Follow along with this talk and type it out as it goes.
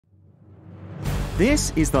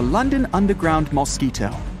This is the London Underground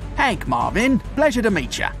mosquito. Hank Marvin, pleasure to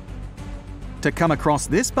meet ya. To come across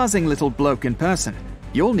this buzzing little bloke in person,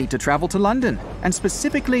 you'll need to travel to London and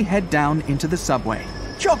specifically head down into the subway.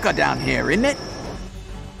 Chocker down here, isn't it?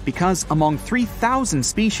 Because among 3,000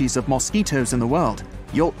 species of mosquitoes in the world,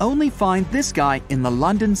 you'll only find this guy in the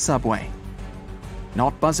London subway.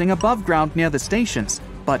 Not buzzing above ground near the stations,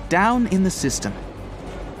 but down in the system.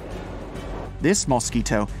 This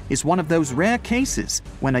mosquito is one of those rare cases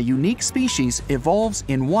when a unique species evolves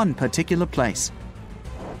in one particular place.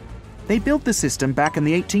 They built the system back in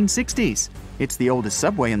the 1860s. It's the oldest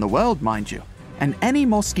subway in the world, mind you, and any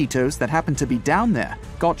mosquitoes that happened to be down there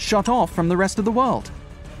got shut off from the rest of the world.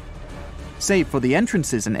 Save for the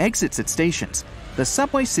entrances and exits at stations, the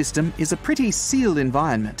subway system is a pretty sealed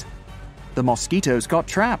environment. The mosquitoes got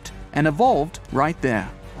trapped and evolved right there.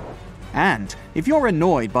 And if you're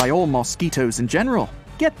annoyed by all mosquitoes in general,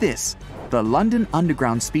 get this, the London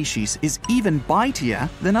Underground species is even bitier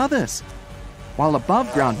than others. While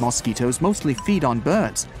above-ground mosquitoes mostly feed on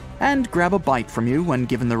birds and grab a bite from you when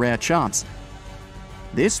given the rare chance,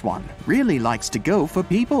 this one really likes to go for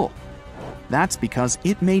people. That's because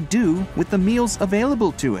it may do with the meals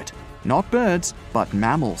available to it, not birds, but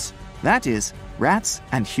mammals. That is, rats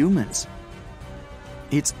and humans.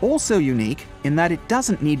 It's also unique in that it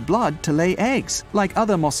doesn't need blood to lay eggs like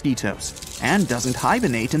other mosquitoes and doesn't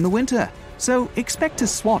hibernate in the winter, so expect to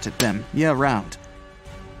swat at them year-round.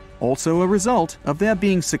 Also a result of their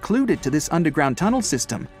being secluded to this underground tunnel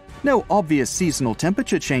system, no obvious seasonal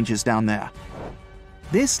temperature changes down there.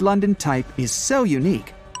 This London type is so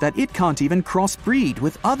unique that it can't even crossbreed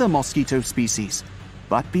with other mosquito species.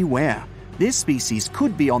 But beware, this species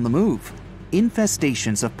could be on the move.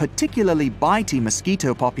 Infestations of particularly bitey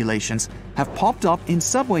mosquito populations have popped up in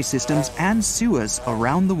subway systems and sewers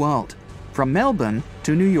around the world, from Melbourne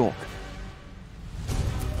to New York.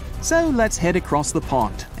 So let's head across the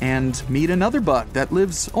pond and meet another bug that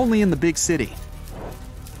lives only in the big city.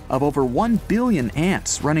 Of over 1 billion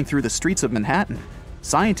ants running through the streets of Manhattan,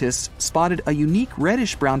 scientists spotted a unique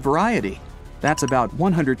reddish-brown variety. That's about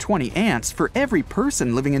 120 ants for every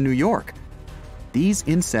person living in New York. These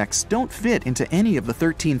insects don't fit into any of the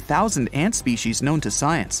 13,000 ant species known to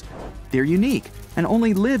science. They're unique and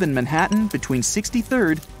only live in Manhattan between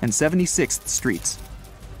 63rd and 76th Streets.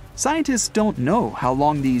 Scientists don't know how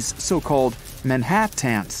long these so-called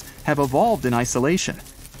Manhattans have evolved in isolation.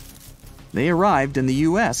 They arrived in the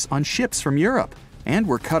US on ships from Europe and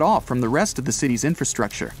were cut off from the rest of the city's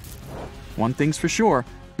infrastructure. One thing's for sure,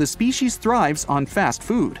 the species thrives on fast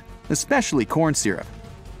food, especially corn syrup.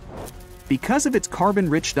 Because of its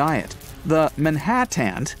carbon-rich diet, the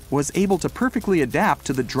Manhattan was able to perfectly adapt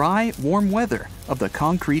to the dry, warm weather of the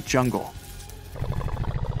concrete jungle.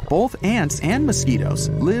 Both ants and mosquitoes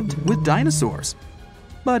lived with dinosaurs.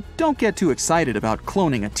 But don't get too excited about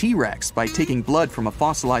cloning a T-Rex by taking blood from a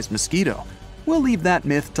fossilized mosquito. We'll leave that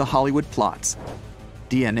myth to Hollywood plots.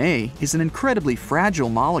 DNA is an incredibly fragile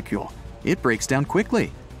molecule. It breaks down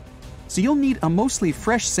quickly. So you'll need a mostly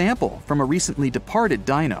fresh sample from a recently departed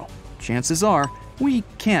dino. Chances are, we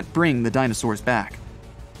can't bring the dinosaurs back.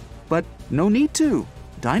 But no need to.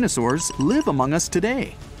 Dinosaurs live among us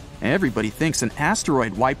today. Everybody thinks an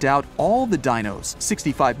asteroid wiped out all the dinos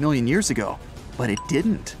 65 million years ago, but it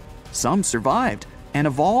didn't. Some survived and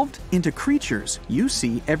evolved into creatures you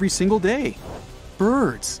see every single day.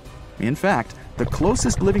 Birds. In fact, the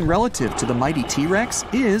closest living relative to the mighty T-Rex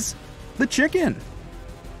is the chicken.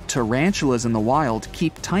 Tarantulas in the wild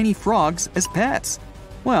keep tiny frogs as pets.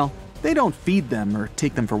 Well, they don't feed them or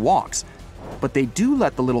take them for walks, but they do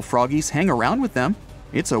let the little froggies hang around with them.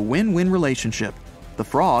 It's a win-win relationship. The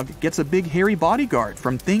frog gets a big hairy bodyguard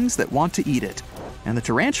from things that want to eat it, and the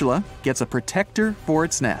tarantula gets a protector for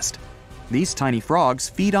its nest. These tiny frogs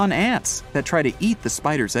feed on ants that try to eat the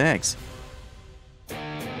spider's eggs.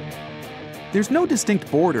 There's no distinct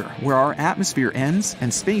border where our atmosphere ends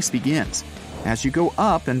and space begins. As you go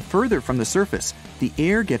up and further from the surface, the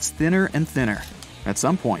air gets thinner and thinner. At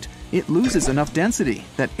some point, it loses enough density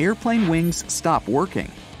that airplane wings stop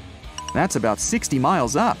working. That's about 60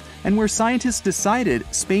 miles up, and where scientists decided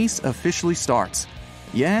space officially starts.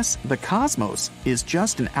 Yes, the cosmos is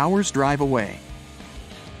just an hour's drive away.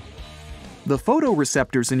 The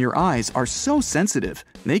photoreceptors in your eyes are so sensitive,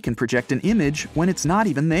 they can project an image when it's not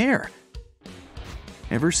even there.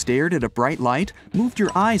 Ever stared at a bright light, moved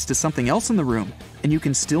your eyes to something else in the room, and you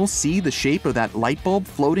can still see the shape of that light bulb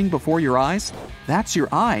floating before your eyes? That's your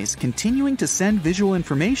eyes continuing to send visual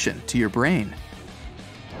information to your brain.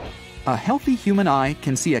 A healthy human eye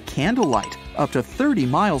can see a candlelight up to 30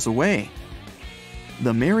 miles away.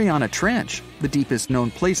 The Mariana Trench, the deepest known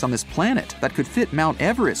place on this planet that could fit Mount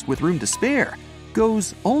Everest with room to spare,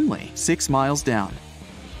 goes only 6 miles down.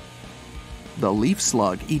 The leaf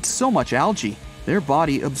slug eats so much algae, their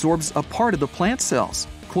body absorbs a part of the plant cells,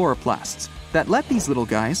 chloroplasts, that let these little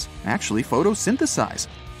guys actually photosynthesize.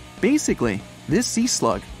 Basically, this sea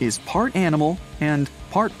slug is part animal and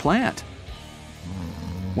part plant.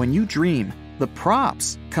 When you dream, the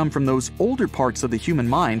props come from those older parts of the human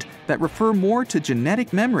mind that refer more to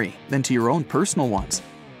genetic memory than to your own personal ones.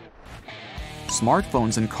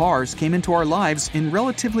 Smartphones and cars came into our lives in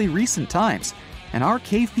relatively recent times, and our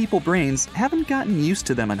cave people brains haven't gotten used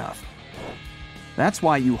to them enough. That's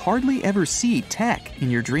why you hardly ever see tech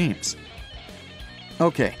in your dreams.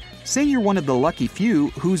 Okay, say you're one of the lucky few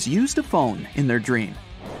who's used a phone in their dream.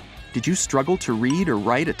 Did you struggle to read or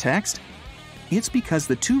write a text? It's because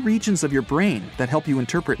the 2 regions of your brain that help you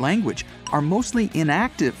interpret language are mostly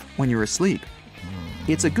inactive when you're asleep.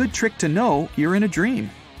 It's a good trick to know you're in a dream.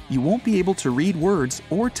 You won't be able to read words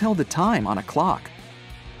or tell the time on a clock.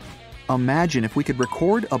 Imagine if we could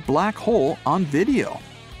record a black hole on video.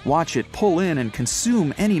 Watch it pull in and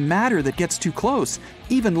consume any matter that gets too close,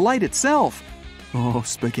 even light itself. Oh,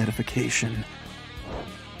 spaghettification.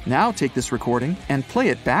 Now take this recording and play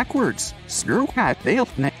it backwards. This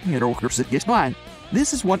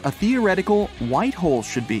is what a theoretical white hole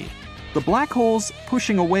should be. The black hole's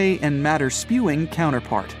pushing away and matter spewing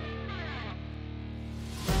counterpart.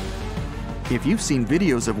 If you've seen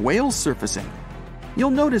videos of whales surfacing, you'll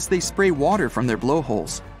notice they spray water from their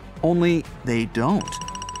blowholes. Only they don't.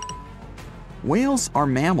 Whales are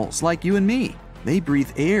mammals like you and me. They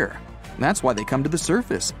breathe air. That's why they come to the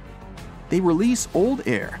surface. They release old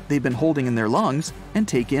air they've been holding in their lungs and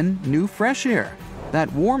take in new fresh air. That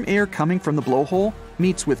warm air coming from the blowhole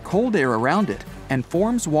meets with cold air around it and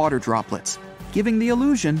forms water droplets, giving the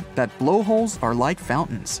illusion that blowholes are like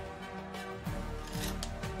fountains.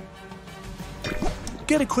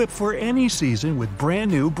 Get equipped for any season with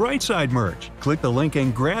brand new Brightside merch. Click the link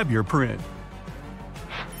and grab your print.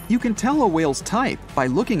 You can tell a whale's type by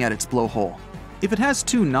looking at its blowhole. If it has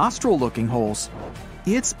 2 nostril-looking holes,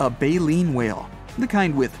 it's a baleen whale, the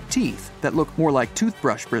kind with teeth that look more like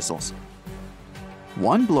toothbrush bristles.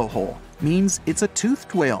 1 blowhole means it's a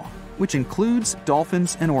toothed whale, which includes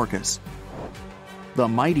dolphins and orcas. The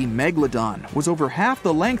mighty megalodon was over half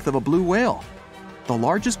the length of a blue whale, the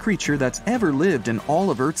largest creature that's ever lived in all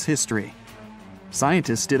of Earth's history.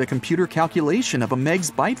 Scientists did a computer calculation of a meg's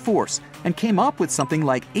bite force and came up with something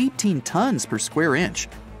like 18 tons per square inch.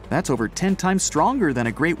 That's over 10 times stronger than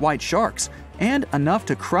a great white shark's, and enough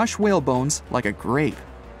to crush whale bones like a grape.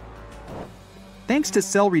 Thanks to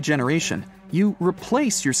cell regeneration, you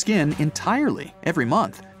replace your skin entirely every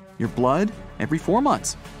month, your blood every 4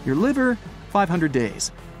 months, your liver 500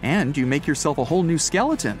 days, and you make yourself a whole new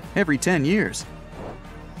skeleton every 10 years.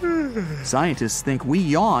 Scientists think we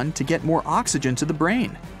yawn to get more oxygen to the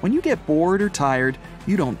brain. When you get bored or tired,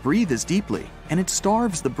 you don't breathe as deeply, and it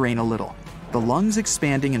starves the brain a little. The lungs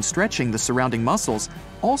expanding and stretching the surrounding muscles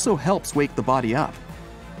also helps wake the body up.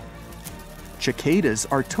 Cicadas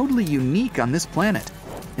are totally unique on this planet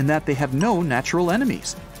in that they have no natural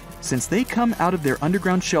enemies. Since they come out of their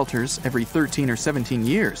underground shelters every 13 or 17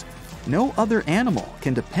 years, no other animal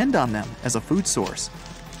can depend on them as a food source.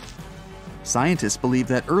 Scientists believe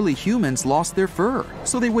that early humans lost their fur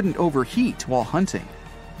so they wouldn't overheat while hunting.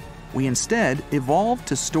 We instead evolved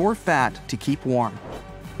to store fat to keep warm,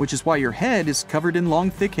 which is why your head is covered in long,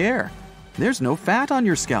 thick hair. There's no fat on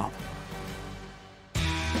your scalp.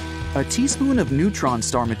 A teaspoon of neutron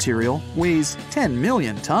star material weighs 10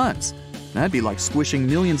 million tons. That'd be like squishing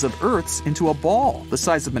millions of Earths into a ball the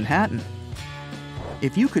size of Manhattan.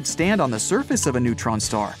 If you could stand on the surface of a neutron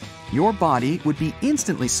star, your body would be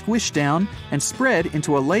instantly squished down and spread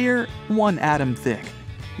into a layer 1 atom thick.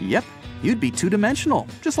 Yep, you'd be 2-dimensional,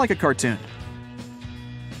 just like a cartoon.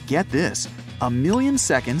 Get this, 1,000,000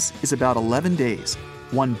 seconds is about 11 days.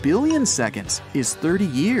 1 billion seconds is 30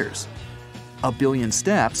 years. 1 billion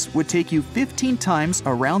steps would take you 15 times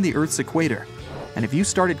around the Earth's equator. And if you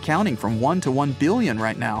started counting from 1 to 1 billion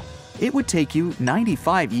right now, it would take you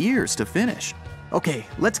 95 years to finish. Okay,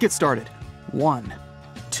 let's get started. 1,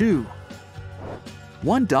 2.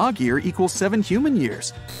 1 dog year equals 7 human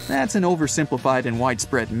years. That's an oversimplified and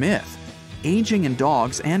widespread myth. Aging in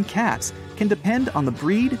dogs and cats can depend on the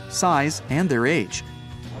breed, size, and their age.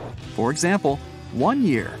 For example, 1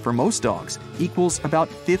 year for most dogs equals about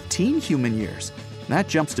 15 human years. That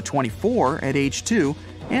jumps to 24 at age 2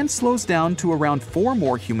 and slows down to around 4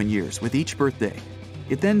 more human years with each birthday.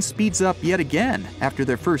 It then speeds up yet again after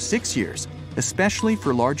their first 6 years, especially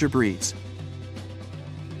for larger breeds.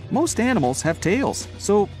 Most animals have tails,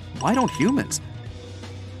 so why don't humans?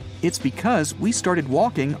 It's because we started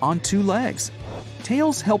walking on 2 legs.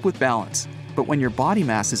 Tails help with balance, but when your body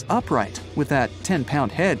mass is upright, with that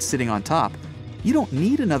 10-pound head sitting on top, you don't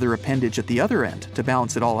need another appendage at the other end to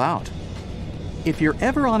balance it all out. If you're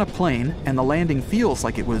ever on a plane and the landing feels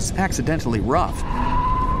like it was accidentally rough,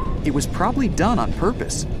 it was probably done on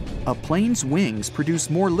purpose. A plane's wings produce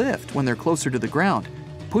more lift when they're closer to the ground,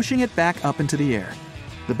 pushing it back up into the air.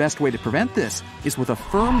 The best way to prevent this is with a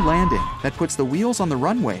firm landing that puts the wheels on the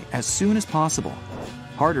runway as soon as possible.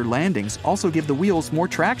 Harder landings also give the wheels more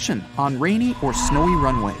traction on rainy or snowy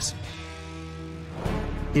runways.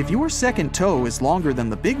 If your second toe is longer than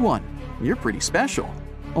the big one, you're pretty special.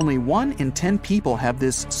 Only 1 in 10 people have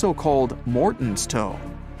this so-called Morton's toe.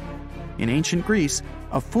 In ancient Greece,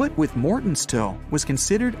 a foot with Morton's toe was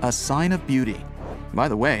considered a sign of beauty. By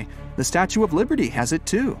the way, the Statue of Liberty has it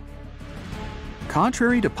too.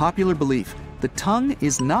 Contrary to popular belief, the tongue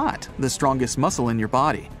is not the strongest muscle in your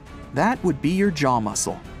body. That would be your jaw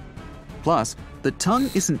muscle. Plus, the tongue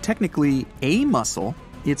isn't technically a muscle,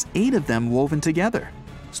 it's 8 of them woven together.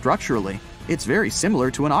 Structurally, it's very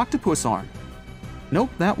similar to an octopus arm. Nope,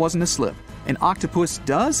 that wasn't a slip. An octopus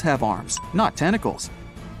does have arms, not tentacles.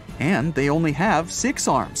 And they only have 6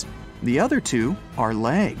 arms. The other 2 are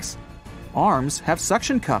legs. Arms have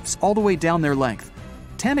suction cups all the way down their length.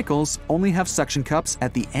 Tentacles only have suction cups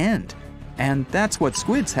at the end, and that's what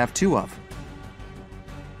squids have 2 of.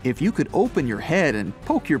 If you could open your head and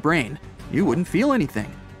poke your brain, you wouldn't feel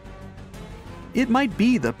anything. It might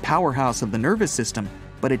be the powerhouse of the nervous system,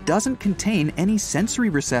 but it doesn't contain any sensory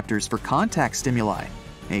receptors for contact stimuli,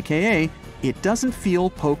 aka it doesn't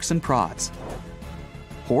feel pokes and prods.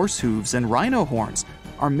 Horse hooves and rhino horns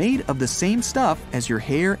are made of the same stuff as your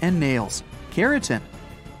hair and nails, keratin.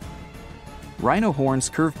 Rhino horns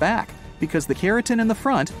curve back because the keratin in the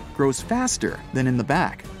front grows faster than in the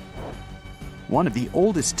back. One of the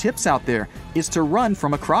oldest tips out there is to run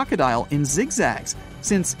from a crocodile in zigzags,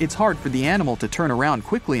 since it's hard for the animal to turn around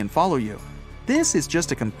quickly and follow you. This is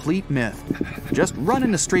just a complete myth. Just run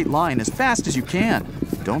in a straight line as fast as you can.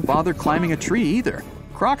 Don't bother climbing a tree either.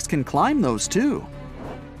 Crocs can climb those too.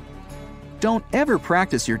 Don't ever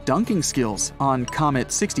practice your dunking skills on Comet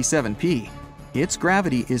 67P. Its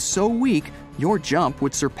gravity is so weak, your jump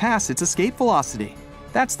would surpass its escape velocity.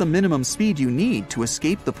 That's the minimum speed you need to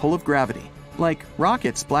escape the pull of gravity, like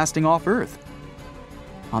rockets blasting off Earth.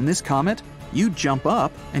 On this comet, you jump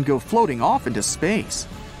up and go floating off into space.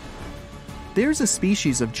 There's a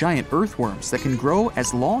species of giant earthworms that can grow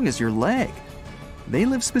as long as your leg. They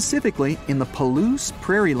live specifically in the Palouse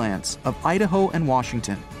prairie lands of Idaho and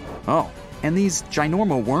Washington. Oh, and these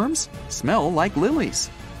ginormo worms smell like lilies.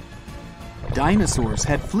 Dinosaurs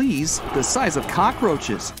had fleas the size of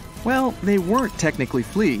cockroaches. Well, they weren't technically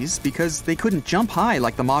fleas because they couldn't jump high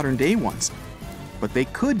like the modern day ones. But they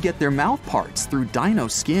could get their mouth parts through dino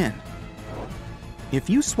skin. If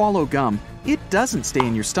you swallow gum, it doesn't stay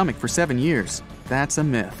in your stomach for 7 years. That's a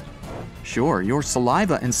myth. Sure, your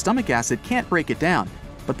saliva and stomach acid can't break it down,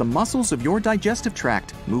 but the muscles of your digestive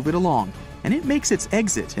tract move it along, and it makes its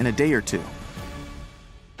exit in a day or 2.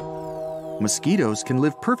 Mosquitos can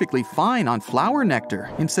live perfectly fine on flower nectar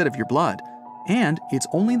instead of your blood, and it's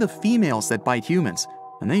only the females that bite humans,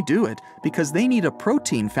 and they do it because they need a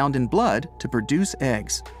protein found in blood to produce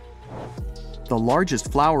eggs. The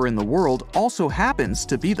largest flower in the world also happens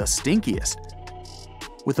to be the stinkiest.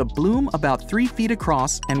 With a bloom about 3 feet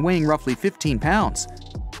across and weighing roughly 15 pounds,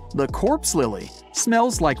 the corpse lily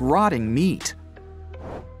smells like rotting meat.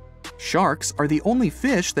 Sharks are the only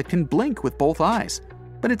fish that can blink with both eyes,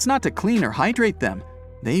 but it's not to clean or hydrate them.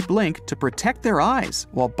 They blink to protect their eyes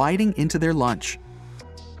while biting into their lunch.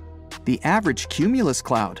 The average cumulus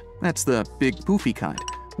cloud, that's the big poofy kind,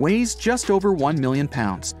 weighs just over 1 million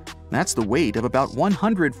pounds. That's the weight of about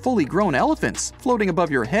 100 fully grown elephants floating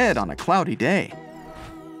above your head on a cloudy day.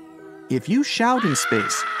 If you shout in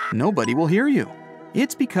space, nobody will hear you.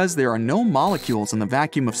 It's because there are no molecules in the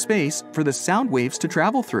vacuum of space for the sound waves to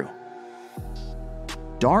travel through.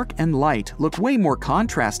 Dark and light look way more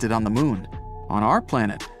contrasted on the moon. On our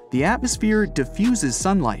planet, the atmosphere diffuses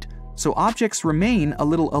sunlight, so objects remain a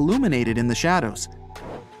little illuminated in the shadows.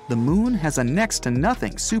 The moon has a next to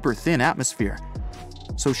nothing super thin atmosphere,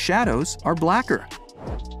 so shadows are blacker.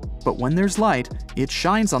 But when there's light, it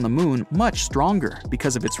shines on the moon much stronger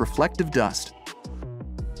because of its reflective dust.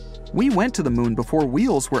 We went to the moon before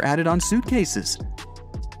wheels were added on suitcases.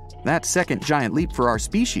 That second giant leap for our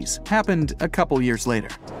species happened a couple years later.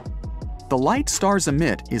 The light stars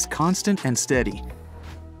emit is constant and steady.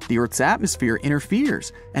 The Earth's atmosphere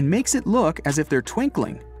interferes and makes it look as if they're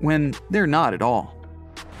twinkling when they're not at all.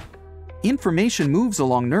 Information moves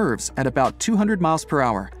along nerves at about 200 miles per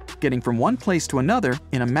hour, getting from one place to another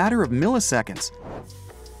in a matter of milliseconds.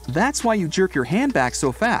 That's why you jerk your hand back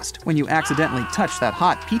so fast when you accidentally touch that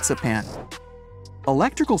hot pizza pan.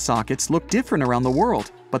 Electrical sockets look different around the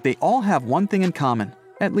world, but they all have one thing in common,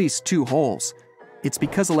 at least two holes. It's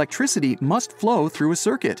because electricity must flow through a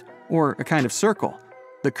circuit, or a kind of circle.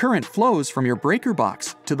 The current flows from your breaker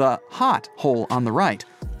box to the hot hole on the right,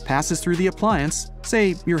 passes through the appliance,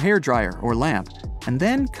 say your hairdryer or lamp, and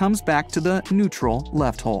then comes back to the neutral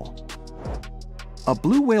left hole. A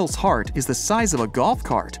blue whale's heart is the size of a golf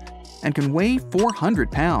cart and can weigh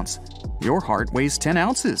 400 pounds. Your heart weighs 10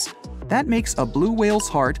 ounces. That makes a blue whale's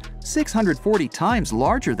heart 640 times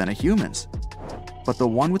larger than a human's. But the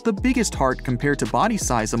one with the biggest heart compared to body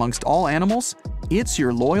size amongst all animals, it's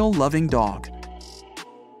your loyal, loving dog.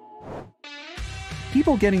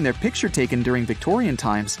 People getting their picture taken during Victorian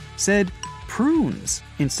times said prunes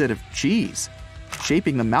instead of cheese.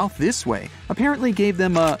 Shaping the mouth this way apparently gave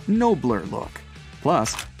them a nobler look.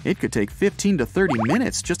 Plus, it could take 15 to 30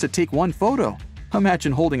 minutes just to take one photo.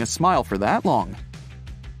 Imagine holding a smile for that long.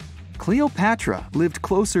 Cleopatra lived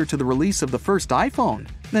closer to the release of the first iPhone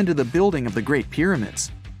than to the building of the Great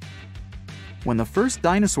Pyramids. When the first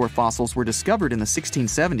dinosaur fossils were discovered in the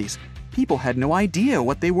 1670s, people had no idea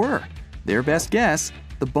what they were. Their best guess,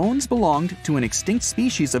 the bones belonged to an extinct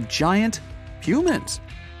species of giant humans.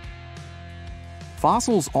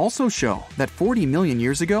 Fossils also show that 40 million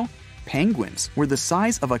years ago, penguins were the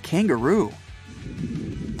size of a kangaroo.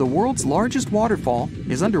 The world's largest waterfall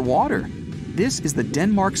is underwater. This is the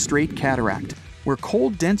Denmark Strait Cataract, where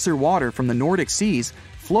cold, denser water from the Nordic seas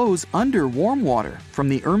flows under warm water from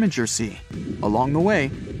the Irminger Sea. Along the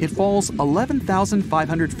way, it falls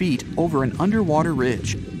 11,500 feet over an underwater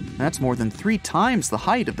ridge. That's more than 3 times the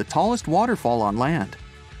height of the tallest waterfall on land.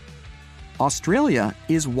 Australia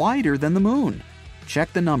is wider than the moon.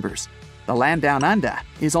 Check the numbers. The land down under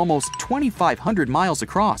is almost 2,500 miles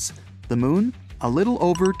across. The moon, a little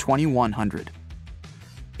over 2,100.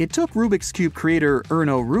 It took Rubik's Cube creator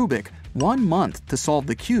Erno Rubik 1 month to solve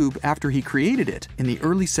the cube after he created it in the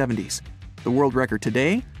early 70s. The world record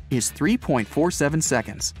today is 3.47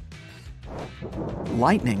 seconds.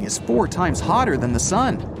 Lightning is 4 times hotter than the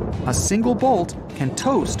sun. A single bolt can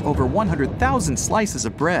toast over 100,000 slices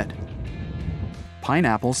of bread.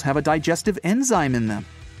 Pineapples have a digestive enzyme in them.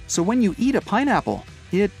 So when you eat a pineapple,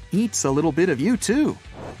 it eats a little bit of you too.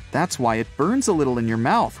 That's why it burns a little in your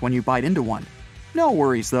mouth when you bite into one. No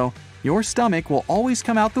worries though, your stomach will always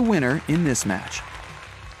come out the winner in this match.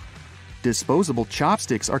 Disposable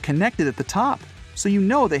chopsticks are connected at the top, so you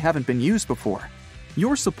know they haven't been used before.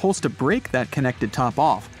 You're supposed to break that connected top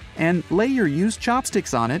off and lay your used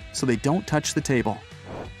chopsticks on it so they don't touch the table.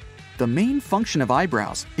 The main function of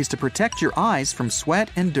eyebrows is to protect your eyes from sweat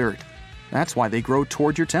and dirt. That's why they grow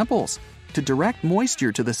toward your temples, to direct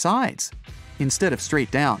moisture to the sides, instead of straight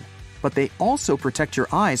down. But they also protect your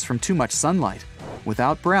eyes from too much sunlight.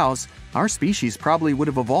 Without brows, our species probably would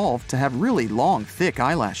have evolved to have really long, thick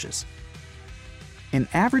eyelashes. An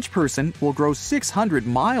average person will grow 600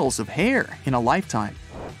 miles of hair in a lifetime.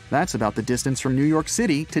 That's about the distance from New York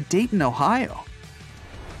City to Dayton, Ohio.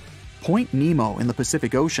 Point Nemo in the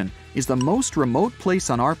Pacific Ocean is the most remote place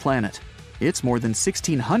on our planet. It's more than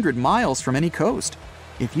 1,600 miles from any coast.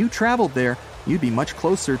 If you traveled there, you'd be much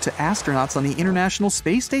closer to astronauts on the International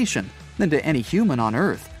Space Station than to any human on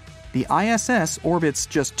Earth. The ISS orbits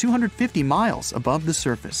just 250 miles above the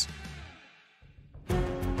surface.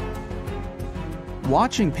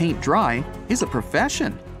 Watching paint dry is a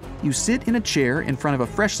profession. You sit in a chair in front of a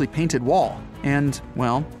freshly painted wall and,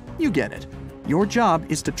 well, you get it. Your job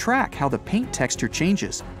is to track how the paint texture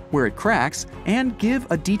changes, where it cracks, and give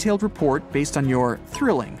a detailed report based on your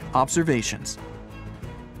thrilling observations.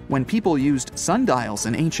 When people used sundials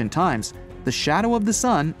in ancient times, the shadow of the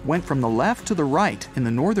sun went from the left to the right in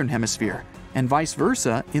the northern hemisphere, and vice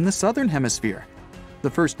versa in the southern hemisphere. The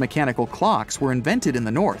first mechanical clocks were invented in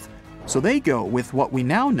the north, so they go with what we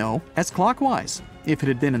now know as clockwise. If it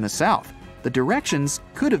had been in the south, the directions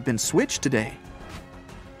could have been switched today.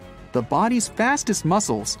 The body's fastest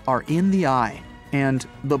muscles are in the eye, and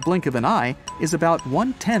the blink of an eye is about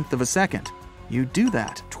 1/10 of a second. You do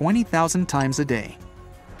that 20,000 times a day.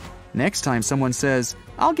 Next time someone says,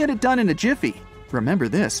 "I'll get it done in a jiffy," remember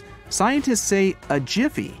this: scientists say a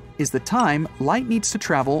jiffy is the time light needs to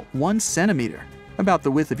travel 1 centimeter, about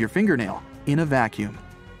the width of your fingernail, in a vacuum.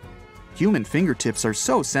 Human fingertips are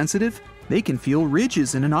so sensitive, they can feel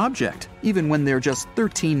ridges in an object, even when they're just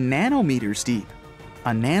 13 nanometers deep.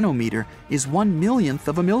 A nanometer is 1/1,000,000th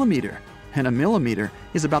of a millimeter, and a millimeter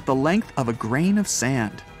is about the length of a grain of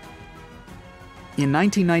sand. In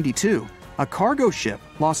 1992, A cargo ship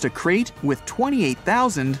lost a crate with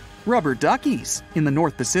 28,000 rubber duckies in the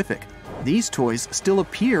North Pacific. These toys still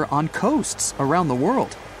appear on coasts around the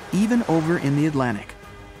world, even over in the Atlantic.